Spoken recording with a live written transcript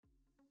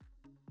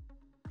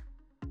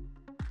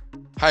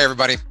Hi,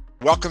 everybody.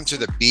 Welcome to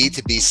the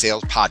B2B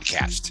Sales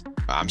Podcast.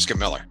 I'm Skip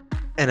Miller.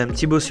 And I'm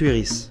Thibaut.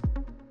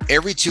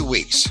 Every 2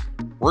 weeks,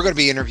 we're going to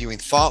be interviewing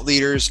thought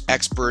leaders,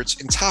 experts,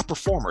 and top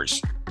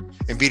performers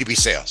in B2B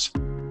sales.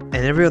 And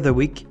every other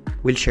week,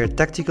 we'll share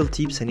tactical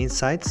tips and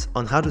insights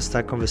on how to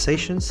start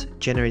conversations,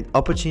 generate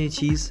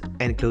opportunities,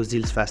 and close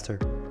deals faster.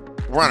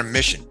 We're on a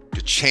mission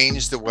to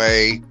change the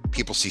way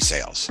people see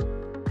sales.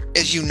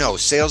 As you know,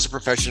 sales is a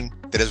profession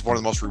that is one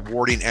of the most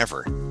rewarding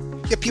ever.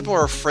 Yet people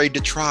are afraid to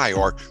try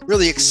or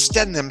really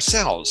extend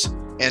themselves,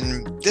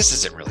 and this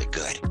isn't really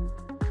good.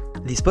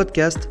 This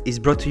podcast is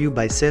brought to you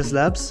by Sales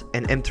Labs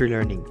and M3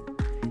 Learning.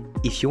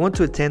 If you want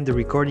to attend the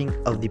recording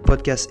of the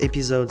podcast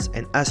episodes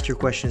and ask your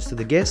questions to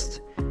the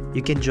guests,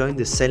 you can join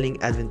the Selling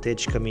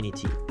Advantage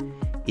community.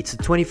 It's a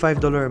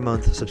 $25 a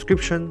month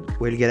subscription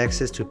where you'll get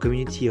access to a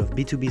community of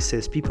B2B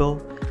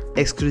salespeople,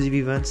 exclusive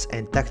events,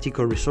 and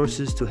tactical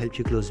resources to help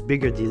you close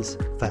bigger deals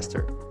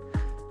faster.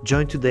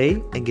 Join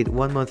today and get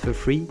 1 month for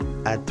free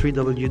at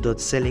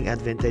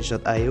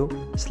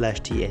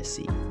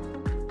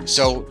www.sellingadvantage.io/TSC.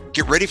 So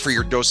get ready for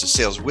your dose of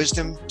sales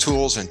wisdom,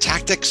 tools, and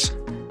tactics,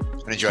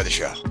 and enjoy the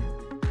show.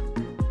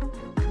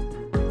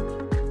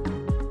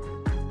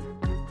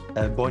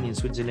 Born in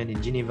Switzerland,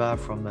 in Geneva,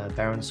 from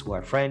parents who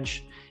are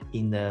French,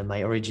 in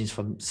my origins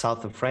from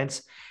south of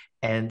France.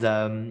 And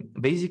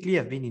basically,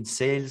 I've been in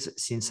sales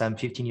since I'm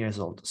 15 years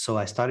old. So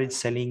I started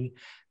selling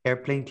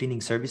airplane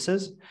cleaning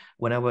services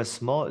when I was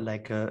small,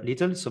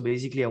 little. So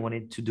basically, I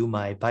wanted to do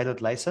my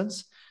pilot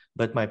license,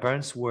 but my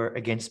parents were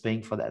against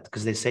paying for that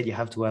because they said you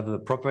have to have a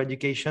proper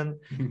education,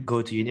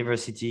 go to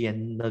university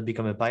and not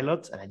become a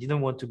pilot. And I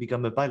didn't want to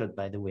become a pilot,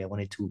 by the way. I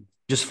wanted to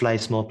just fly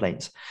small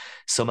planes.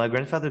 So my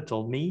grandfather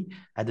told me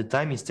at the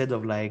time, instead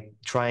of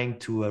trying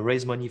to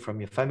raise money from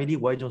your family,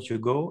 why don't you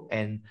go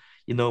and,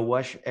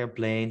 wash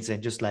airplanes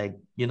and just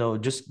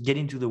just get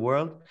into the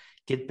world,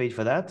 get paid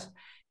for that.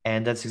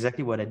 And that's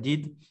exactly what I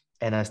did.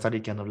 And I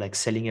started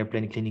selling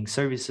airplane cleaning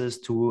services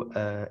to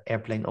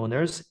airplane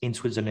owners in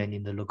Switzerland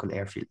in the local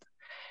airfield.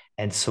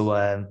 And so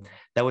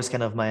that was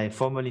kind of my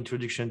formal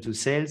introduction to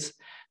sales.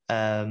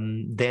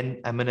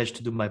 Then I managed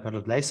to do my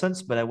pilot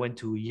license, but I went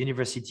to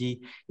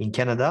university in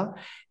Canada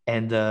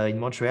and in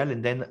Montreal.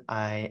 And then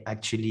I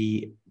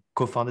actually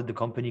co-founded the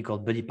company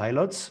called Buddy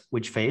Pilots,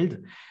 which failed.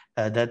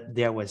 That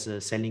there was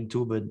selling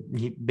too, but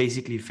he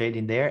basically failed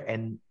in there.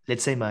 And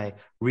let's say my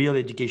real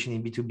education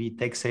in B2B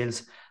tech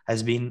sales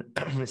has been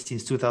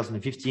since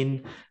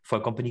 2015 for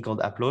a company called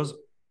Applause,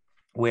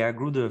 where I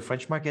grew the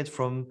French market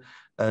from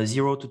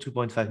 0 to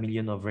 2.5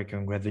 million of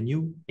recurring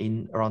revenue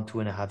in around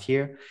 2.5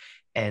 years.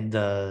 And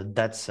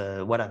that's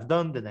what I've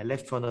done. Then I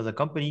left for another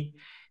company.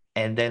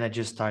 And then I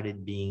just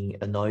started being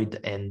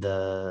annoyed and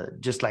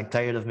just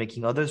tired of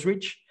making others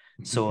rich.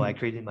 So I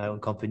created my own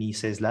company,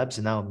 Sales Labs,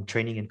 and now I'm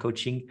training and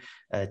coaching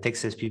tech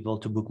sales people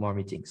to book more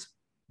meetings.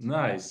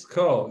 Nice,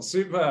 cool,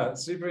 super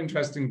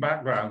interesting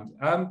background.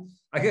 I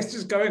guess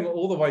just going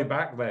all the way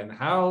back then,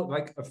 how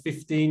a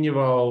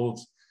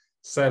 15-year-old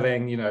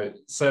selling,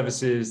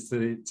 services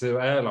to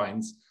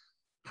airlines,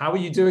 how were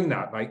you doing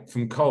that?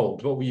 From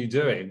cold, what were you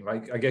doing?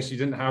 I guess you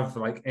didn't have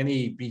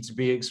any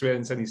B2B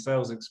experience, any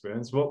sales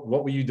experience. What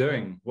were you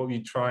doing? What were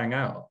you trying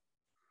out?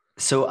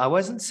 So I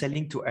wasn't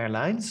selling to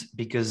airlines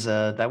because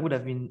that would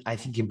have been, I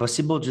think,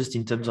 impossible just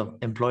in terms of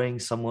employing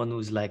someone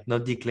who's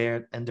not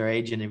declared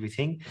underage and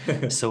everything.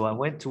 So I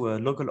went to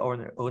local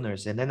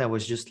owners, and then I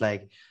was just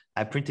I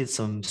printed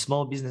some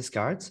small business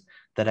cards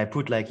that I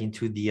put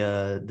into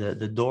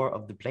the door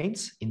of the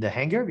planes in the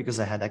hangar because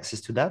I had access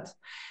to that.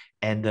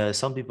 And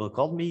some people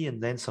called me,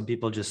 and then some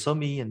people just saw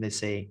me, and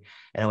I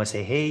would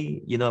say,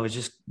 hey, I was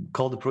just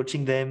cold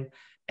approaching them.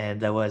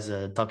 And I was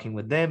talking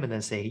with them, and I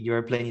say, your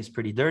airplane is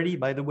pretty dirty,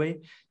 by the way.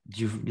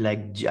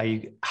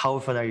 How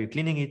often are you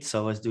cleaning it?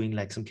 So I was doing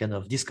some kind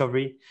of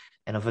discovery,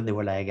 and often they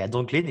were like, I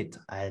don't clean it.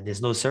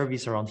 There's no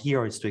service around here,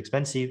 or it's too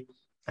expensive.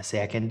 I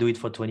say, I can do it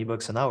for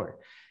 $20 an hour.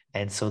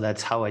 And so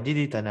that's how I did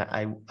it. And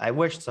I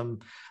watched some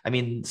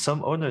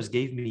owners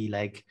gave me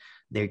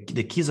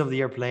the keys of the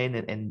airplane,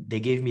 and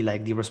they gave me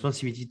the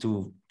responsibility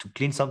to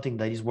clean something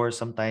that is worth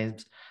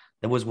sometimes.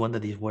 There was one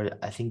that is worth,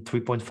 I think,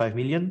 3.5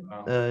 million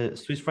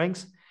Swiss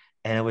francs.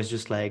 And I was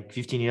just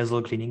 15 years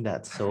old cleaning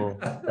that. So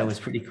that was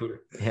pretty cool.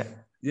 Yeah.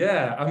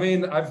 Yeah.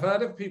 I've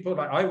heard of people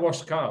I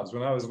washed cars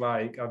when I was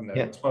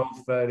 12,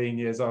 13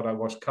 years old. I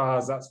washed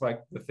cars. That's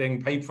the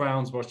thing, paper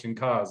rounds washing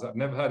cars. I've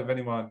never heard of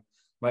anyone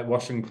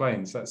washing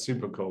planes. That's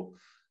super cool.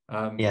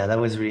 Yeah, that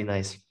was really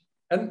nice.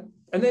 And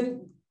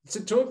then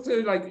to talk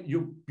through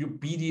your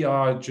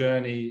BDR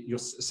journey, your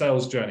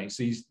sales journey.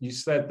 So you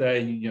said there,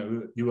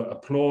 you were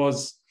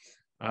Applause.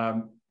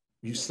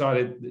 You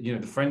started,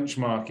 the French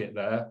market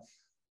there.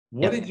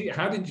 How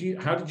did you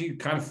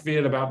kind of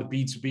feel about the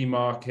B2B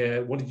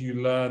market? What did you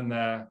learn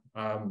there?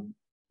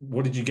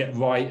 What did you get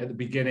right at the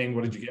beginning?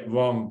 What did you get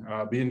wrong?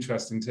 It'd be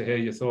interesting to hear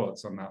your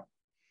thoughts on that.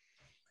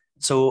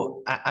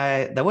 So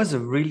that was a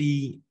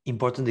really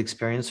important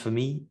experience for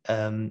me.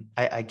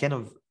 I kind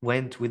of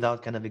went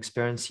without kind of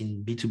experience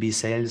in B2B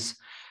sales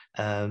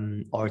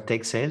or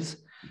tech sales.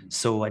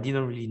 So I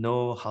didn't really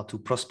know how to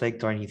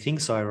prospect or anything.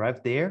 So I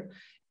arrived there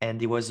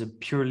and it was a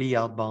purely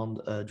outbound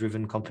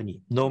driven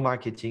company. No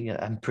marketing.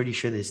 I'm pretty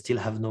sure they still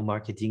have no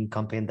marketing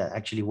campaign that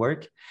actually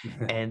work.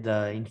 And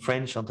in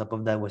French, on top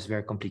of that, was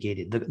very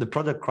complicated. The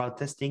product crowd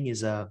testing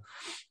is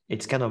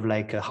it's kind of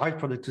like a hard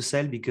product to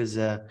sell because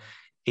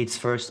it's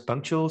first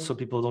punctual, so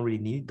people don't really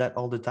need that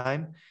all the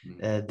time.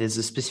 There's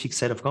a specific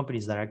set of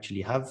companies that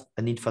actually have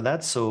a need for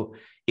that. So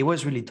it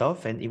was really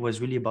tough and it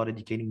was really about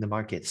educating the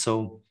market.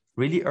 So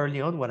really early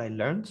on, what I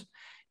learned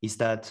is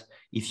that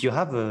if you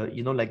have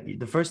like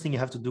the first thing you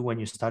have to do when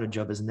you start a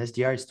job as an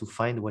SDR is to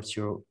find what's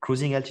your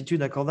cruising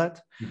altitude, I call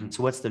that.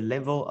 So what's the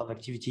level of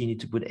activity you need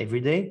to put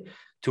every day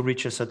to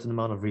reach a certain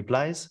amount of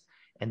replies.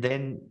 And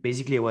then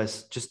basically I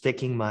was just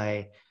taking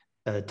my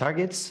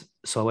targets.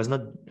 So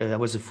I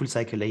was a full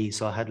cycle AE.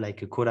 So I had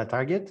like a quota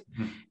target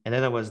and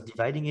then I was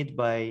dividing it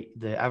by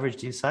the average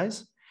deal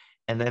size.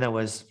 And then I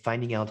was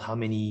finding out how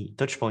many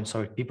touch points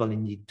or people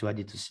need to add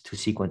it to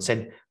sequence.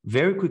 And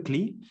very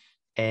quickly,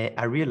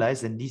 I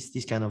realized, and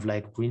this kind of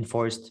like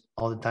reinforced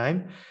all the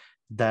time,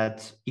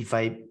 that if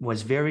I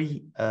was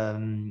very,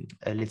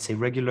 let's say,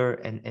 regular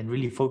and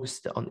really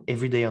focused on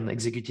every day on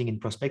executing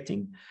and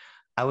prospecting,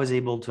 I was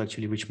able to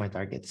actually reach my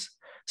targets.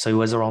 So it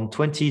was around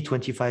 20,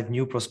 25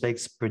 new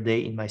prospects per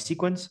day in my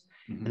sequence.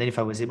 And then if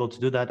I was able to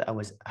do that, I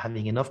was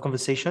having enough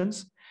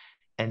conversations.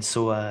 And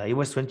so it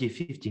was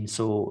 2015.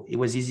 So it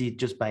was easy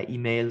just by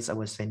emails. I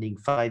was sending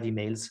 5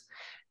 emails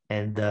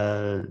and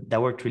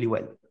that worked really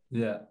well.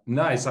 Yeah,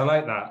 nice. I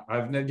like that.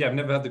 I've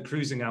never had the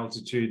cruising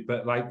altitude,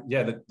 but like,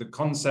 the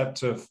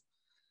concept of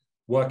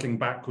working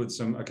backwards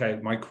from, okay,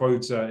 my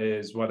quota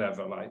is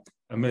whatever, like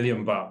 $1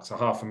 million,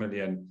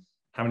 $500,000.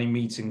 How many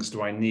meetings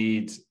do I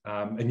need?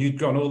 And you'd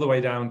gone all the way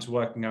down to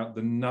working out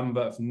the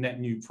number of net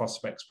new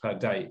prospects per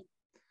day.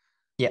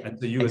 Yeah, and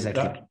so you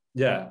exactly.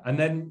 And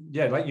then,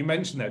 like you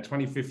mentioned there,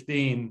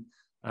 2015,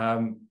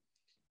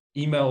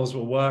 emails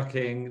were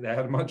working. They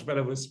had a much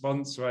better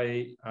response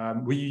rate.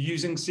 Were you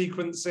using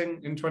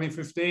sequencing in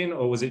 2015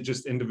 or was it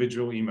just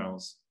individual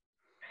emails?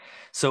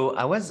 So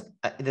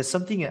there's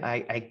something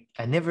I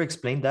never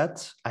explained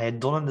that. I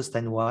don't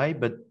understand why,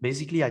 but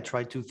basically I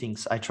tried 2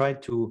 things. I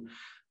tried to,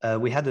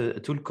 we had a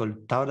tool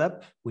called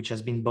ThoughtUp, which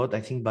has been bought,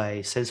 I think, by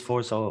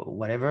Salesforce or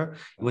whatever.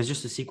 It was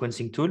just a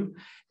sequencing tool.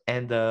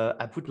 And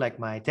I put like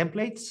my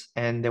templates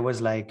and there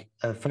was like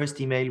a first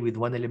email with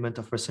 1 element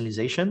of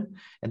personalization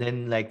and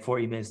then like 4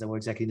 emails that were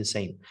exactly the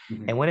same.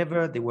 And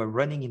whenever they were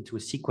running into a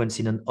sequence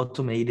in an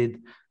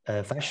automated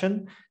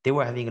fashion, they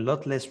were having a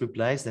lot less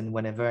replies than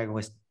whenever I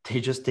was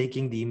just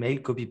taking the email,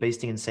 copy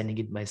pasting and sending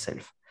it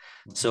myself.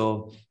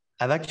 So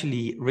I've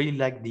actually really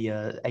liked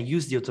I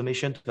used the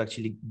automation to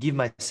actually give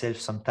myself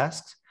some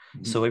tasks.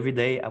 So every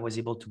day I was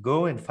able to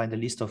go and find a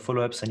list of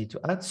follow-ups I need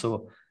to add.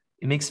 So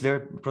it makes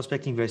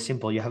prospecting very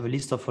simple. You have a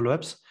list of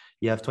follow-ups,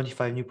 you have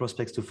 25 new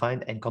prospects to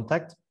find and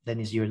contact, then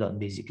you're done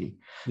basically.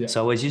 Yeah.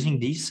 So I was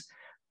using this,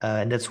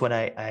 and that's what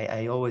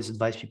I always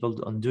advise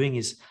people on doing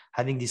is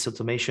having this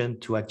automation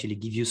to actually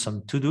give you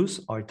some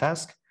to-dos or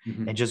task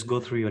and just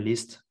go through your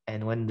list.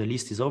 And when the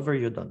list is over,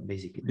 you're done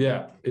basically.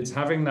 Yeah, it's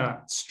having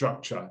that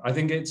structure. I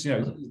think it's,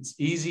 it's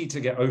easy to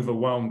get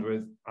overwhelmed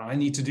with, I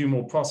need to do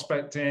more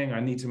prospecting, I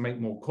need to make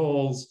more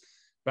calls.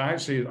 But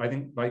actually, I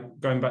think like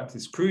going back to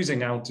this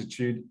cruising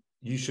altitude,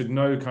 you should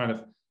know kind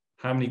of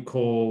how many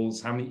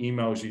calls, how many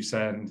emails you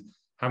send,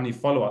 how many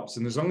follow-ups.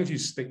 And as long as you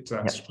stick to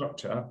that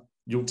structure,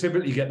 you'll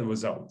typically get the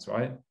results,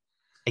 right?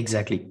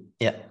 Exactly.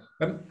 Yeah.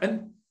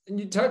 And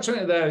you touch on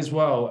it there as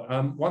well.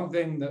 One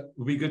thing that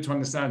would be good to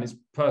understand is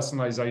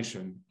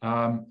personalization.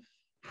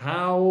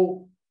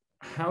 How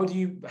do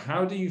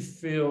you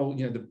feel,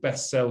 the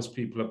best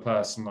salespeople are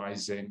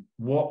personalizing?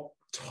 What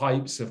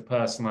types of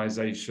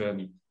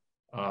personalization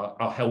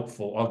are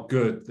helpful, are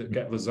good, that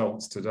get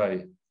results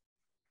today?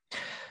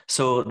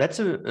 So that's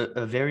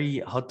a very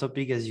hot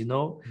topic, as you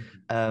know.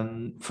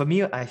 For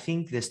me, I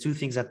think there's 2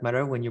 things that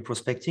matter when you're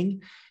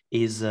prospecting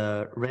is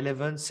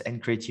relevance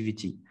and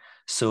creativity.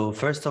 So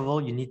first of all,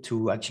 you need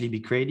to actually be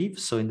creative.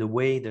 So in the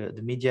way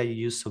the media you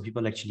use, so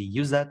people actually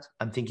use that.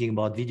 I'm thinking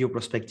about video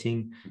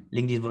prospecting,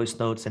 LinkedIn voice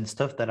notes and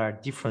stuff that are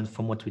different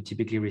from what we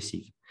typically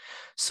receive.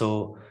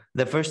 So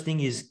the first thing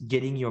is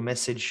getting your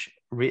message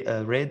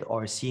read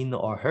or seen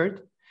or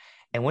heard.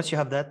 And once you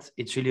have that,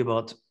 it's really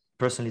about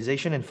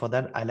personalization. And for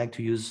that, I like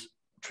to use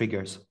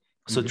triggers.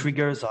 So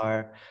triggers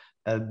are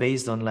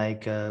based on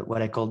like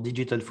what I call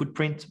digital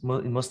footprint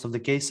in most of the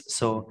case.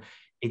 So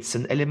it's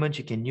an element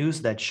you can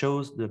use that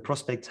shows the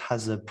prospect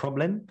has a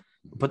problem,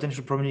 a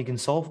potential problem you can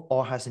solve,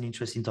 or has an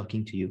interest in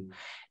talking to you.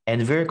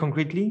 And very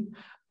concretely,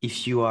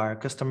 if you are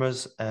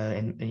customers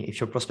and if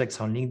your prospects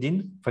are on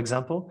LinkedIn, for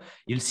example,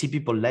 you'll see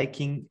people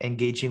liking,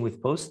 engaging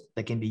with posts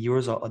that can be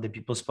yours or other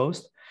people's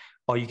posts.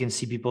 Or you can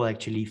see people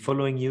actually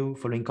following you,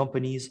 following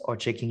companies, or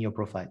checking your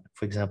profile,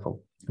 for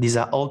example. These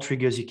are all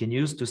triggers you can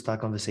use to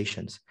start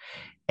conversations.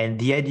 And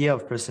the idea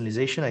of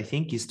personalization, I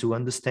think, is to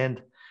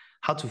understand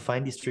how to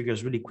find these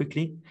triggers really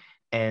quickly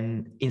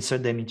and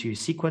insert them into your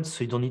sequence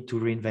so you don't need to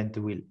reinvent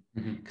the wheel.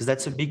 Because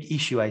that's a big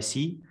issue I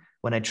see.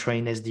 when I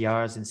train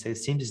SDRs and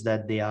sales teams is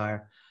that they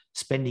are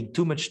spending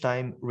too much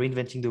time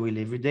reinventing the wheel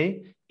every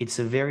day. It's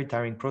a very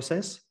tiring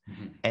process.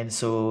 Mm-hmm. And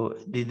so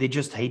they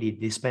just hate it.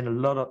 They spend a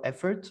lot of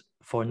effort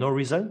for no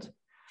result.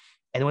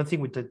 And one thing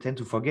we tend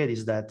to forget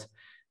is that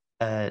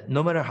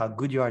no matter how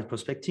good you are at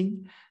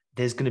prospecting,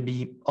 there's going to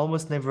be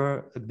almost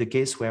never the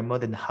case where more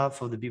than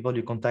half of the people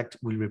you contact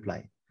will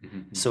reply.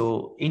 Mm-hmm.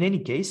 So in any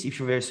case, if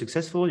you're very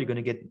successful, you're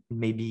going to get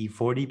maybe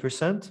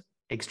 40%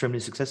 extremely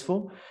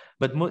successful,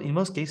 but in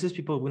most cases,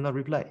 people will not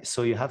reply.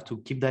 So you have to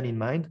keep that in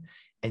mind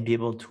and be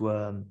able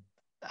to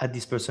add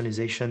this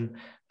personalization,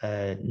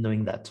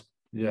 knowing that.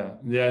 Yeah,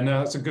 no,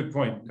 that's a good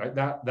point. Like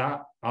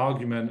that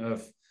argument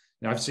of,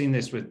 I've seen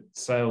this with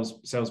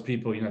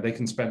salespeople. They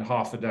can spend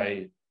half a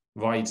day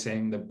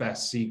writing the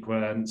best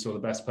sequence or the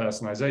best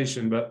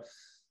personalization, but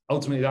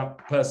ultimately that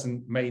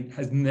person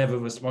has never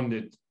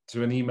responded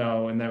to an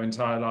email in their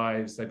entire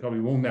lives. They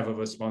probably will never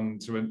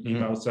respond to an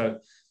email. So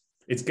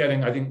it's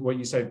getting, I think what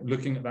you said,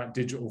 looking at that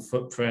digital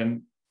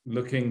footprint,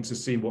 looking to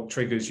see what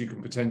triggers you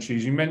can potentially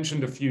use. You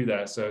mentioned a few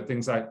there. So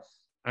things like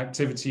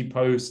activity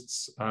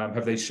posts,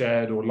 have they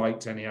shared or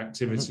liked any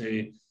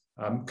activity?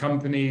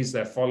 Companies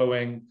they're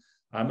following.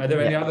 Are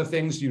there any other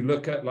things you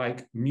look at,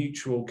 like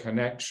mutual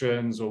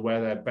connections or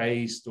where they're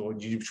based, or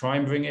do you try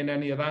and bring in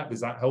any of that?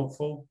 Is that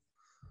helpful?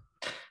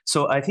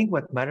 So I think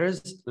what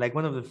matters, like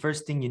one of the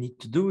first things you need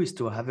to do is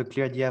to have a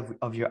clear idea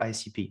of your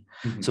ICP.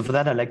 Mm-hmm. So for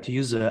that, I like to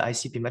use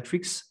ICP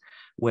metrics,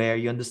 where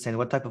you understand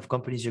what type of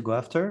companies you go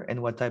after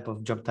and what type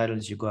of job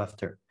titles you go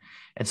after.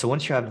 And so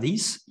once you have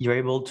these, you're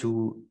able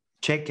to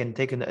check and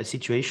take a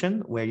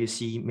situation where you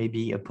see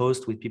maybe a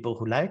post with people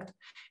who liked,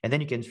 and then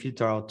you can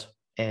filter out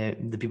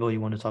the people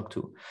you want to talk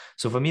to.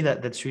 So for me,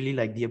 that's really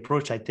like the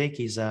approach I take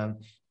is,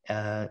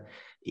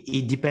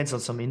 it depends on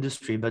some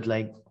industry, but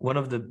like one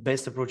of the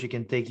best approach you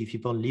can take if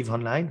people live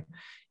online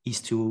is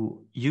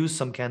to use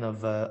some kind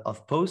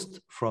of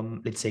post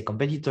from, let's say,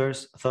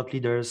 competitors, thought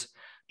leaders,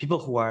 people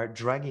who are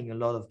dragging a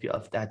lot of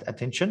that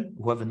attention,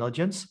 who have an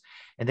audience,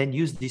 and then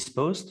use this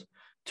post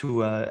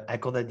to, I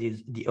call that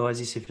the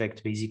oasis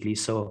effect, basically.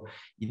 So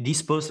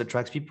this post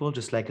attracts people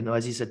just like an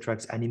oasis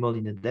attracts animals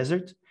in the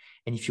desert.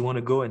 And if you want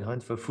to go and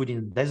hunt for food in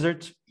the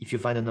desert, if you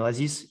find an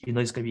oasis,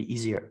 it's going to be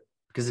easier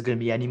because there's going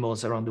to be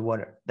animals around the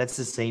water. That's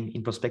the same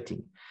in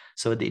prospecting.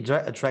 So they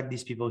attract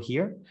these people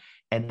here,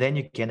 and then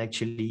you can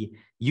actually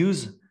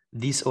use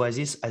this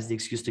oasis as the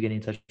excuse to get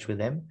in touch with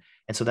them.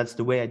 And so that's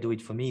the way I do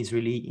it for me, is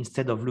really,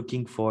 instead of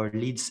looking for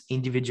leads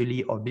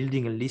individually or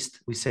building a list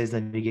with Sales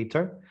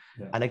Navigator,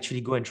 I'll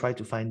actually go and try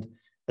to find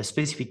a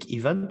specific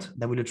event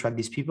that will attract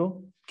these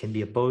people. Can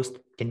be a post,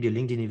 can be a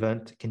LinkedIn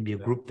event, can be a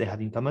group they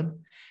have in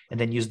common, and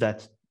then use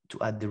that to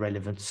add the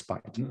relevant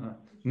part.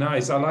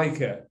 Nice, I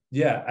like it.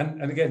 Yeah,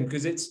 and again,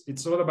 because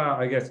it's all about,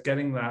 I guess,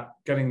 getting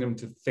them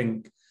to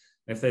think.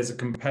 If there's a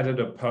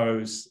competitor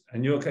post,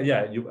 and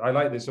I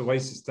like this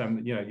oasis term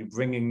that you're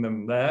bringing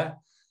them there,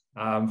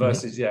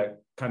 versus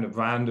kind of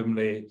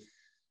randomly,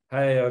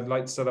 hey, I'd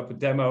like to set up a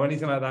demo,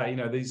 anything like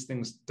that. These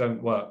things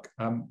don't work.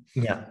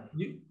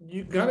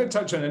 You kind of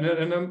touch on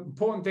an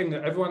important thing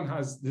that everyone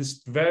has.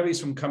 This varies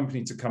from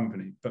company to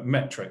company, but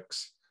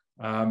metrics.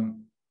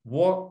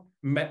 What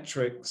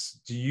metrics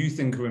do you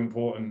think are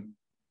important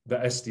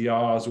that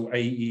SDRs or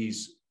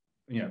AEs,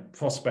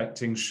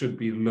 prospecting should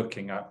be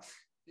looking at?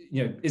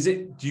 Do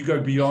you go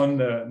beyond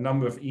the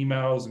number of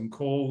emails and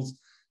calls?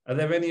 Are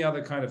there any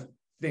other kind of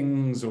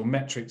things or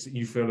metrics that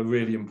you feel are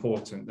really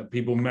important that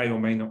people may or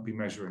may not be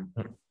measuring?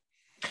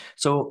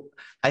 So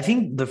I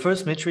think the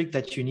first metric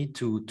that you need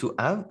to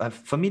have,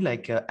 for me,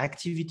 like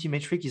activity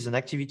metric is an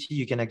activity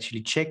you can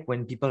actually check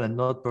when people are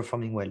not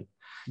performing well.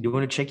 You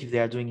want to check if they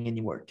are doing any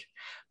work.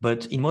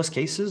 But in most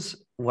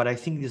cases, what I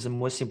think is the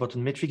most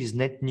important metric is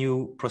net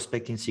new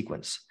prospecting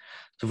sequence.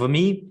 So for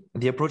me,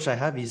 the approach I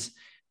have is,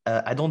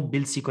 I don't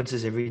build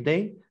sequences every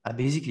day. I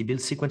basically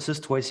build sequences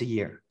twice a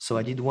year. So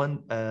I did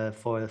one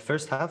for the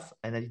first half,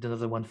 and I did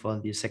another one for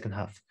the second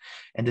half.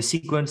 And the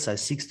sequence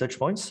has 6 touch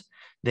points.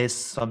 There's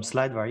some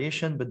slight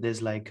variation, but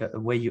there's like a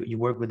way you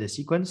work with the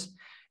sequence.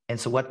 And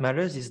so what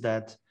matters is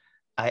that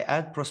I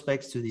add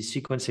prospects to the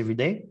sequence every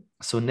day.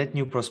 So net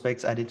new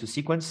prospects added to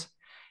sequence.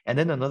 And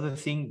then another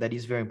thing that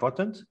is very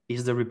important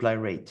is the reply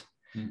rate,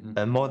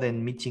 more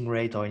than meeting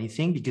rate or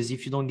anything, because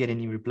if you don't get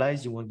any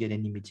replies, you won't get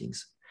any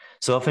meetings.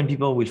 So often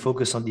people will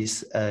focus on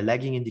these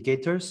lagging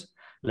indicators,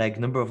 like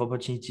number of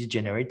opportunities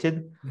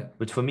generated. Yeah.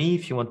 But for me,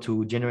 if you want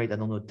to generate,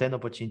 10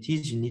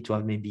 opportunities, you need to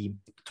have maybe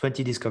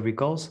 20 discovery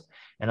calls.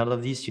 And out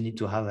of these, you need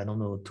to have,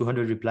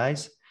 200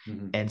 replies.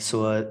 And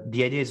so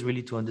the idea is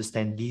really to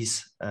understand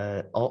these,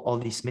 all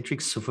these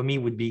metrics. So for me,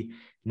 it would be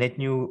net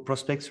new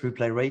prospects,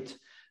 reply rate,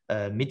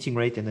 meeting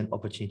rate, and then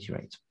opportunity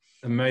rate.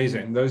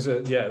 Amazing. Those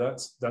are,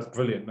 that's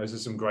brilliant. Those are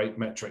some great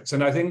metrics.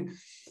 And I think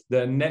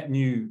the net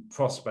new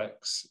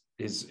prospects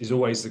is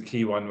always the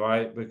key one,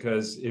 right?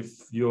 Because if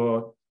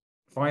you're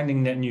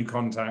finding net new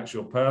contacts,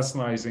 you're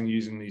personalizing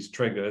using these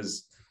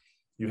triggers,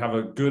 you have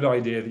a good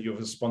idea that your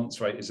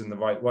response rate is in the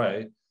right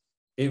way.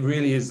 It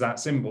really is that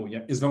simple.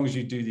 Yeah, as long as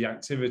you do the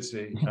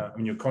activity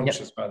and you're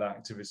conscious about that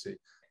activity.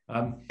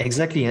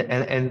 Exactly.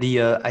 And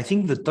the I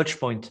think the touch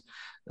point,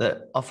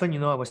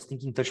 often, I was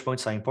thinking touch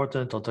points are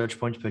important or touch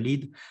points per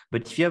lead.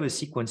 But if you have a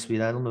sequence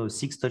with, I don't know,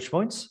 6 touch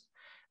points,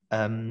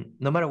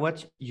 no matter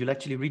what, you'll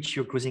actually reach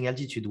your cruising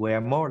altitude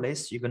where more or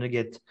less you're going to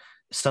get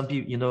some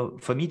people,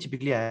 for me,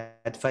 typically I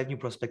had 5 new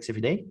prospects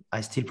every day.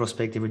 I still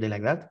prospect every day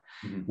like that,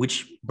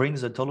 which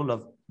brings a total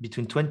of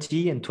between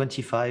 20 and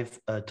 25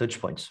 touch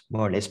points,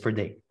 more or less per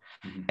day.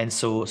 And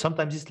so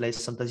sometimes it's less,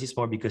 sometimes it's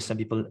more because some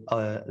people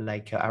are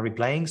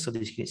replying, so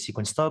the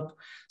sequence stop.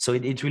 So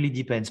it really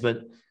depends,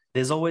 but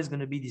there's always going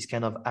to be this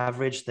kind of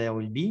average there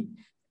will be.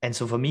 And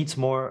so for me, it's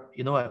more,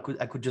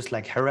 I could just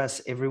like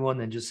harass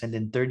everyone and just send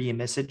in 30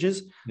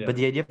 messages. Yeah. But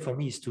the idea for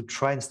me is to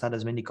try and start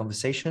as many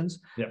conversations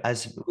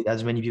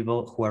as many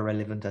people who are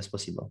relevant as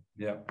possible.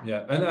 Yeah,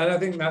 yeah, and I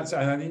think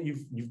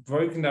you've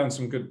broken down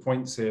some good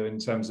points here in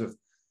terms of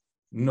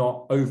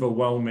not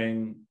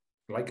overwhelming.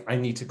 Like, I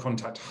need to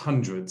contact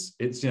hundreds.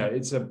 It's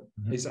it's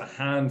a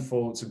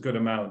handful. It's a good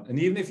amount. And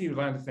even if you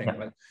land a thing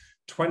like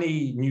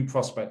 20 new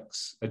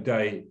prospects a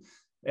day,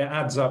 it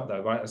adds up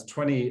though, right? That's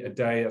 20 a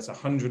day. That's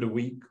 100 a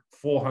week,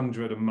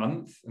 400 a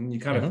month, and you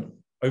kind of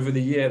over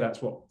the year,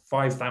 that's what,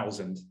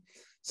 5,000.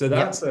 So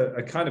that's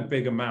a kind of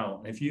big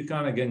amount. If you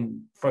kind of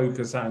again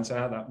focus out and say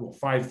that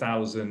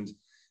 5,000,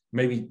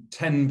 maybe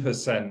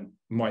 10%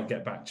 might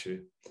get back to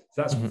you.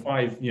 So that's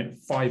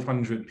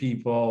 500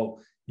 people.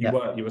 You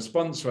work your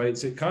response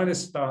rates. It kind of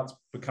starts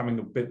becoming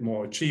a bit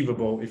more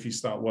achievable if you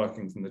start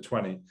working from the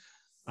 20.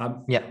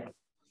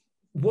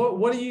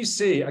 What do you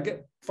see? I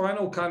get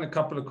final kind of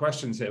couple of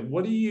questions here.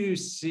 What do you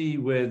see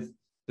with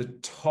the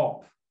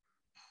top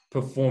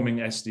performing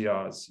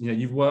SDRs?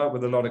 You've worked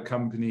with a lot of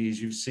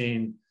companies. You've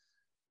seen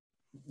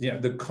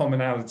the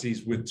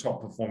commonalities with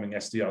top performing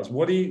SDRs.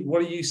 What do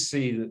you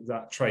see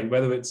that trait,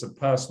 whether it's a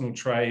personal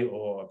trait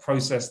or a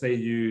process they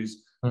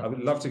use? I would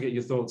love to get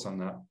your thoughts on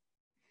that.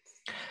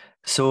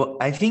 So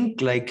I think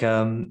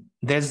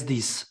there's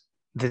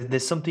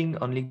something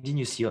on LinkedIn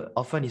you see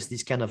often is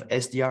this kind of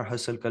SDR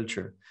hustle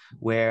culture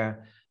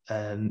where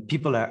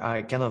people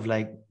are kind of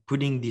like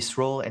putting this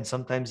role. And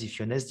sometimes if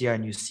you're an SDR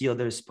and you see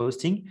others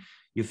posting,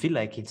 you feel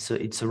like it's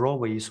a role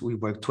where we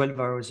work 12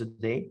 hours a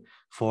day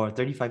for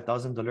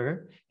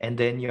 $35,000, and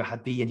then you're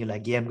happy and you're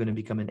like, I'm going to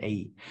become an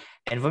AE.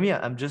 And for me,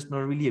 I'm just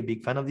not really a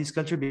big fan of this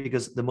culture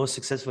because the most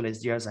successful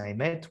SDRs I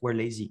met were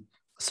lazy.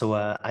 So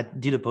I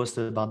did a post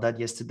about that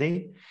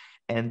yesterday,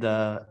 and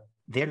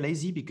they're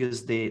lazy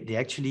because they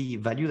actually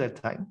value their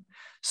time.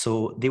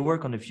 So they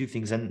work on a few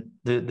things. And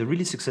the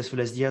really successful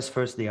SDRs,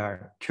 first, they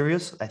are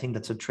curious. I think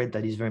that's a trait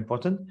that is very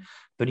important.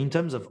 But in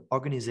terms of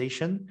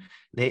organization,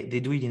 they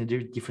do it in a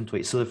different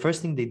way. So the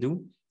first thing they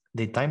do,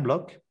 they time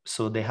block.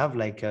 So they have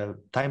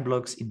time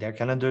blocks in their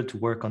calendar to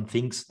work on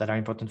things that are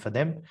important for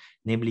them,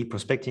 namely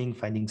prospecting,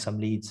 finding some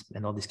leads,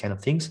 and all these kind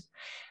of things.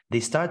 They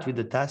start with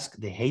the task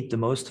they hate the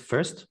most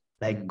first,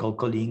 like cold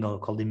calling or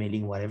cold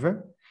emailing,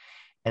 whatever.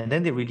 And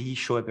then they really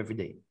show up every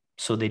day.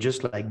 So they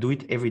just do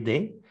it every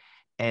day.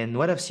 And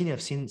what I've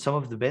seen some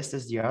of the best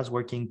SDRs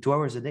working 2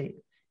 hours a day,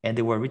 and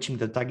they were reaching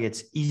the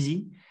targets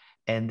easy.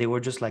 And they were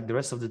just the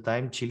rest of the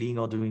time chilling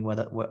or doing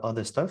what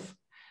other stuff.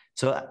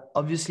 So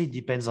obviously it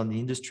depends on the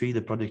industry,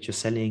 the product you're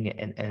selling,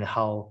 and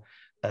how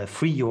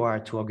free you are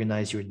to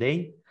organize your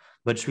day.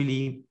 But it's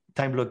really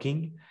time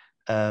blocking,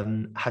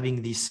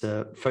 having this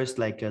first,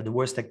 the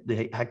worst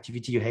the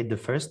activity you hate the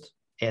first,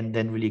 and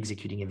then really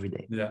executing every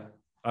day. Yeah,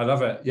 I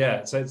love it.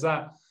 Yeah, so it's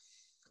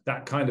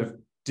that kind of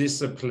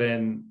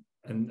discipline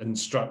and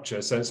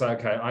structure. So it's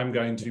like, okay, I'm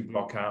going to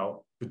block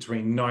out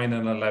between 9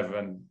 and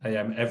 11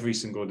 a.m. every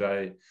single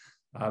day.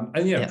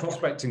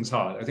 Prospecting's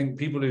hard. I think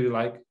people who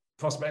like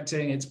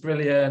prospecting, it's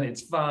brilliant,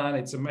 it's fun,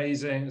 it's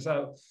amazing.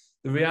 So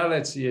the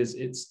reality is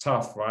it's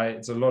tough, right?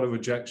 It's a lot of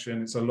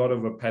rejection. It's a lot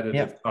of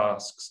repetitive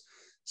tasks.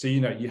 So,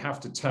 you have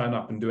to turn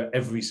up and do it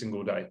every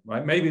single day,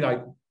 right? Maybe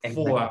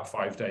 4 out of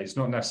 5 days,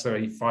 not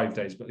necessarily 5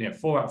 days, but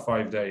 4 out of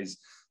 5 days.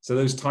 So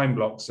those time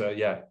blocks are,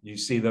 you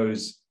see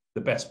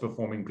the best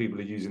performing people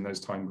are using those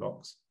time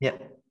blocks. Yeah.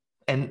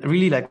 And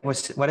really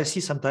what I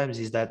see sometimes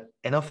is that,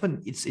 and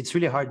often it's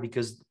really hard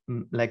because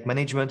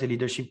management and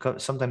leadership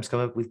sometimes come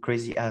up with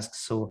crazy asks.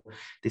 So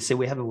they say,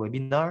 we have a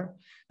webinar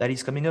that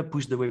is coming up,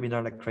 push the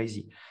webinar like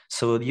crazy.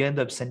 So you end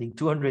up sending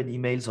 200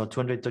 emails or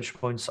 200 touch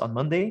points on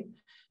Monday.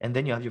 And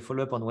then you have your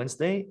follow-up on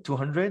Wednesday,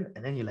 200.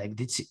 And then you're like,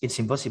 it's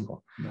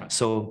impossible. Nice.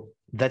 So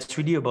that's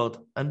really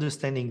about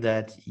understanding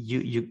that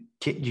you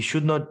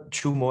should not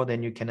chew more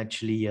than you can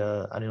actually,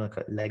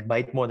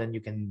 bite more than you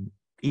can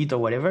eat or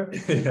whatever.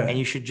 And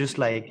you should just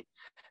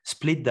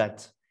split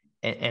that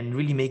and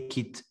really make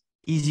it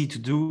easy to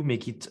do,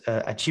 make it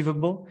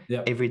achievable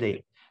every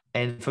day.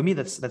 And for me,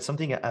 that's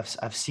something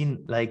I've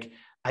seen.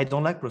 I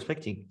don't like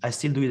prospecting. I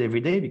still do it every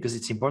day because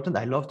it's important.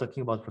 I love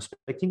talking about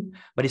prospecting,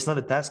 but it's not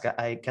a task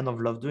I kind of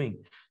love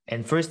doing.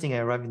 And first thing, I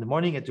arrive in the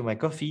morning, I do my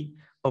coffee,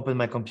 open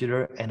my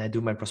computer, and I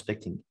do my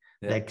prospecting.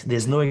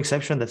 There's no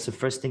exception. That's the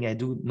first thing I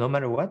do no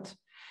matter what.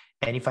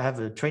 And if I have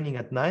a training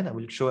at 9, I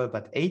will show up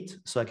at 8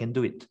 so I can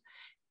do it.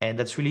 And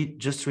that's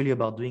really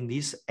about doing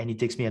this. And it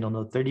takes me,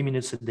 30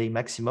 minutes a day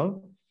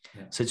maximum.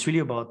 Yeah. So it's really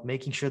about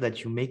making sure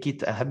that you make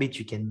it a habit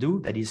you can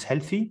do that is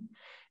healthy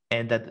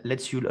and that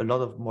lets you a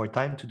lot of more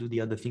time to do the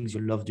other things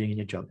you love doing in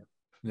your job.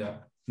 Yeah,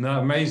 no,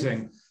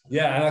 amazing.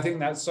 Yeah, and I think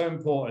that's so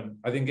important.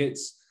 I think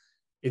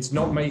it's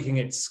not making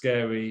it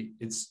scary.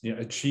 It's, you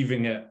know,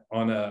 achieving it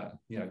on a,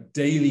 you know,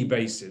 daily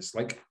basis.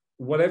 Like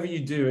whatever you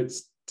do,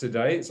 it's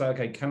today. It's like,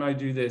 okay, can I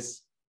do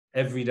this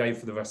every day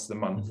for the rest of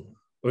the month? Mm-hmm.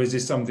 Or is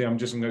this something I'm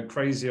just going to go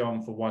crazy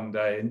on for one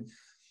day? And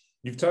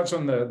you've touched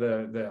on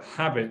the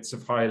habits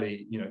of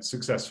highly, you know,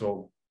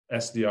 successful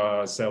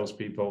SDR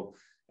salespeople,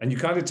 and you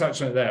kind of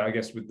touched on it there, I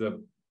guess, with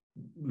the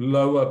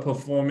lower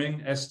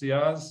performing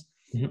SDRs.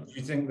 Mm-hmm. Do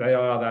you think they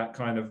are that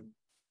kind of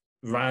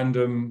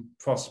random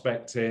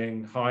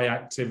prospecting, high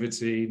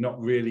activity, not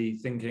really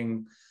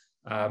thinking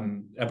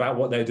about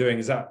what they're doing?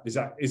 Is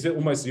it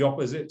almost the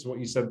opposite to what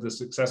you said the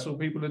successful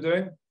people are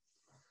doing?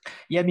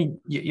 Yeah, I mean,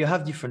 you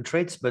have different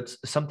traits, but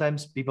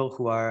sometimes people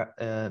who are,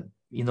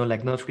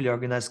 like not really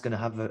organized, going to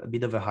have a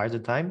bit of a harder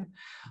time.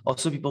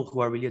 Also, people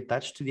who are really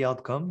attached to the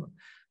outcome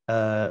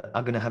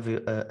are going to have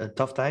a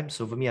tough time.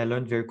 So for me, I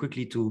learned very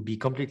quickly to be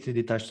completely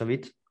detached of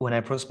it. When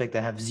I prospect,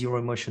 I have zero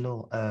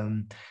emotional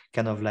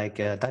kind of like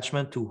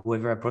attachment to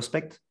whoever I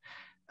prospect.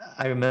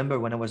 I remember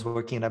when I was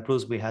working at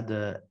Applause, we had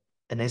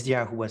an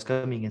SDR who was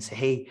coming and say,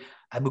 "Hey,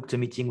 I booked a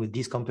meeting with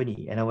this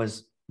company," and I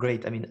was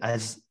great. I mean,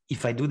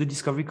 if I do the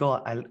discovery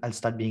call, I'll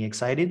start being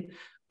excited.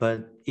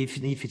 But if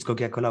it's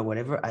Coca-Cola or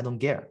whatever, I don't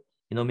care.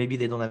 Maybe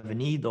they don't have a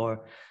need,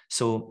 or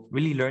so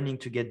really learning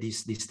to get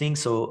these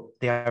things. So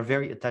they are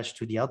very attached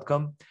to the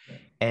outcome.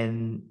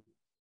 And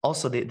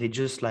also they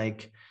just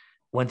like,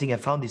 one thing I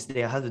found is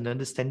they have an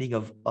understanding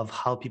of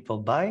how people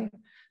buy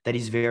that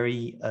is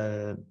very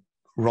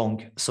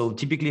wrong. So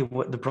typically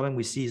what the problem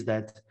we see is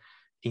that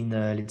in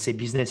let's say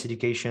business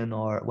education,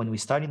 or when we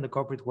start in the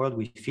corporate world,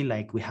 we feel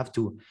like we have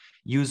to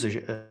use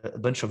a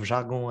bunch of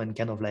jargon and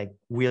kind of like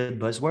weird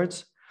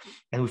buzzwords,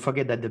 and we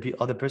forget that the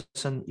other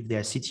person, if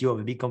they're CTO of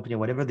a big company or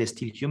whatever, they're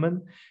still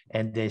human,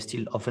 and they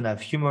still often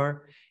have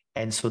humor,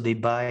 and so they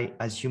buy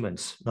as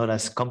humans, not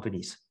as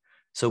companies.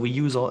 So we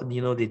use all,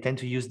 they tend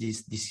to use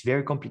these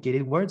very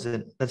complicated words,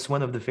 and that's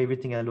one of the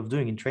favorite thing I love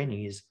doing in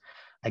training is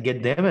I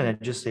get them and I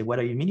just say, what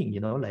are you meaning?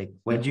 Like,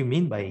 what do you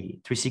mean by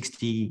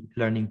 360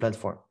 learning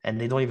platform? And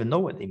they don't even know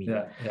what they mean.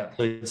 Yeah.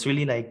 So it's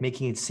really like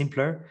making it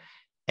simpler.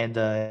 And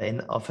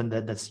often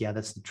that's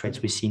the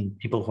traits we see in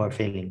people who are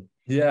failing.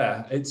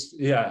 Yeah,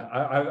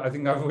 I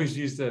think I've always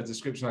used the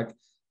description like,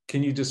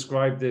 can you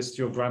describe this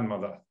to your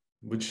grandmother?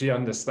 Would she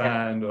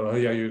understand? Or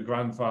your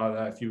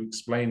grandfather, if you're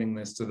explaining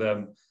this to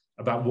them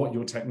about what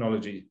your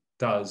technology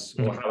does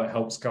or how it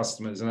helps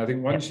customers. And I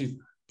think once you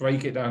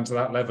break it down to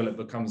that level, it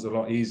becomes a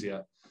lot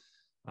easier.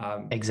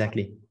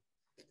 Exactly.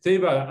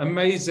 Thibaut,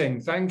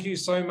 amazing. Thank you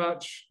so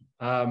much.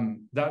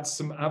 That's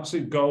some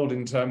absolute gold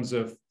in terms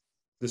of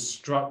the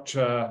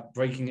structure,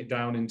 breaking it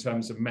down in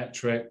terms of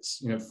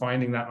metrics,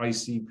 finding that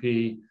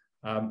ICP,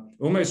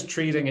 almost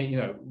treating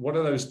it, what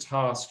are those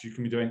tasks you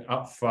can be doing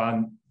up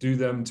front, do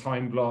them,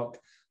 time block.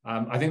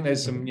 I think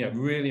there's some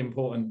really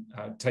important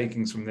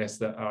takings from this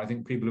that I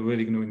think people are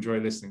really going to enjoy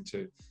listening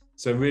to.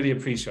 So really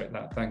appreciate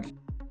that. Thank you.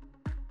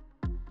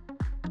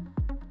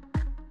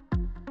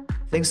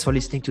 Thanks for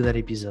listening to that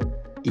episode.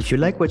 If you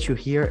like what you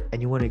hear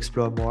and you want to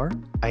explore more,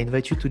 I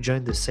invite you to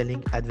join the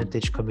Selling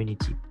Advantage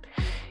community.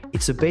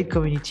 It's a paid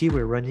community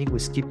we're running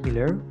with Skip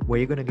Miller, where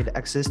you're going to get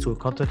access to a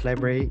content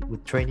library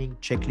with training,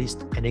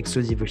 checklist, and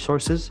exclusive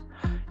resources.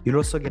 You'll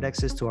also get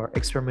access to our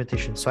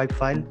experimentation swipe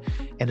file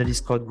and a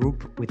Discord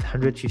group with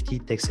 150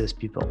 tech sales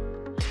people.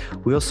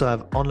 We also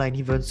have online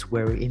events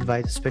where we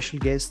invite special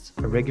guests,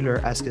 a regular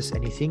Ask Us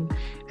Anything,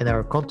 and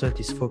our content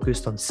is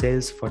focused on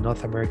sales for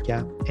North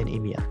America and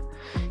EMEA.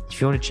 If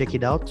you want to check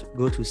it out,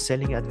 go to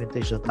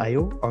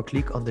sellingadvantage.io or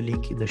click on the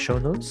link in the show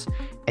notes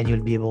and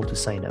you'll be able to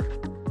sign up.